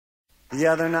The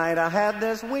other night I had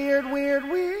this weird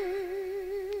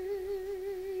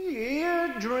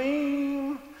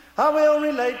dream. I will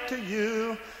relate to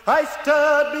you. I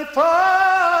stood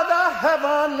before the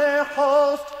heavenly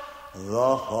host,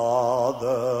 the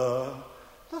Father,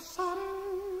 the Son,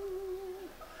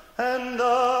 and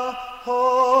the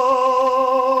Holy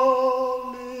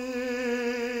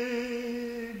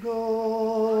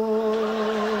Ghost.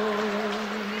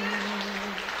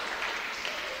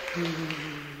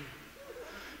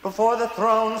 Before the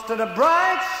throne stood a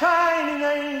bright shining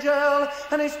angel,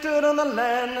 and he stood on the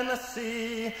land and the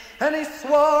sea, and he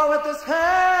swore with his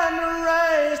hand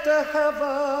raised to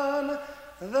heaven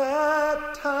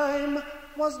that time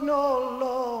was no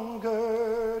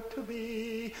longer to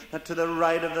be. And to the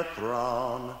right of the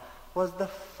throne was the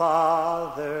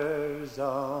Father's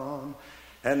own,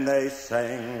 and they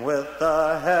sang with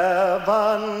the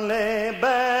heavenly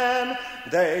band.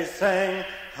 They sang,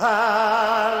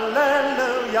 Hallelujah,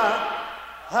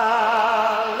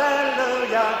 hallelujah,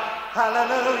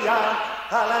 hallelujah,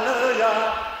 hallelujah,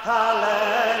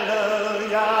 hallelujah.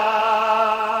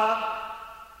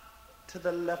 To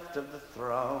the left of the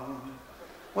throne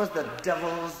was the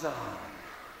devil's arm.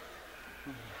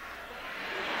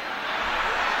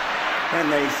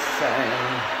 And they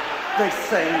sang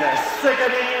their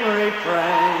sickening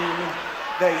refrain.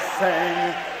 They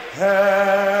sang,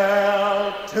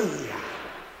 Hail to ya.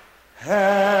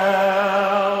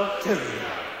 Hail to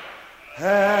ya,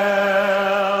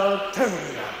 hail to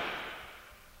ya.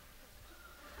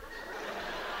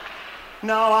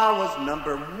 Now I was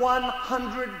number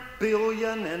 100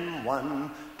 billion and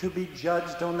one to be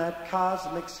judged on that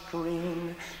cosmic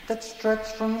screen that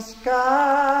stretched from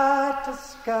sky to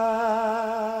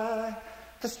sky.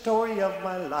 The story of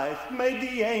my life made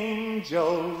the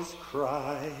angels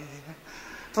cry.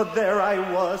 For there I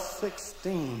was,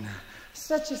 16.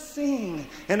 Such a scene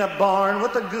in a barn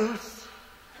with a goose.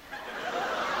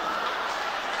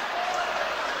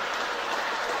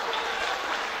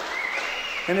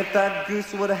 And if that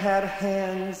goose would have had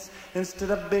hands instead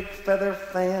of big feather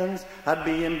fans, I'd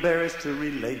be embarrassed to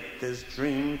relate this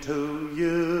dream to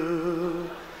you.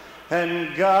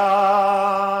 And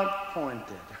God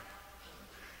pointed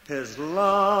his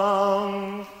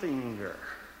long finger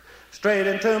straight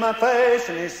into my face,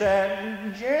 and he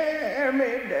said,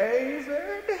 Jimmy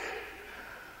David,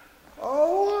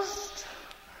 host,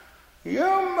 you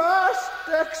must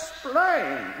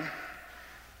explain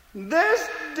this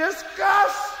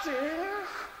disgusting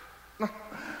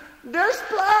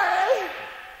display,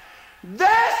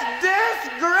 this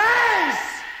disgrace.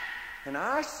 And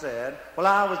I said, well,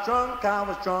 I was drunk, I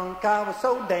was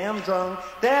so damn drunk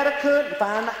that I couldn't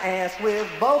find the ass with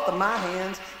both of my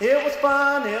hands. It was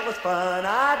fun,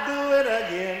 I'd do it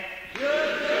again. You'd do it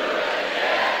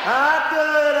again. I'd do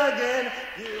it again.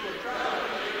 You were drunk,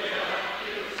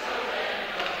 you were so damn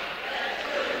drunk that you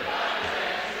couldn't find the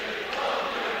ass with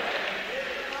both your hands.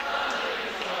 It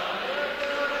was fun, you'd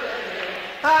do it again.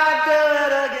 I'd do it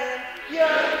again. You'd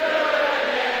do it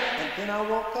again. And then I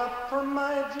woke up from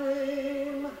my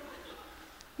dream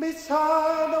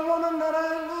beside the woman that I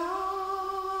love.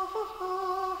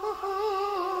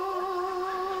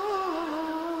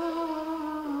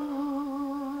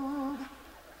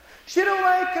 She'd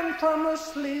awakened from her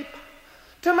sleep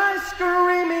to my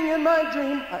screaming in my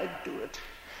dream. I'd do it.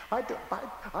 I'd do it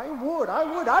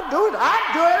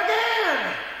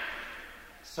again.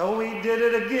 So we did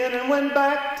it again and went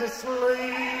back to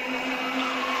sleep.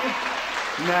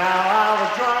 Now I was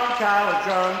drunk, I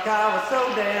was so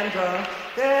damn drunk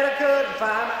that I couldn't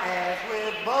find my ass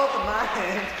with both of my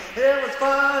hands. It was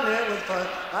fun,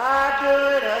 I'd do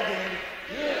it again.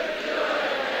 You do it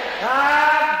again.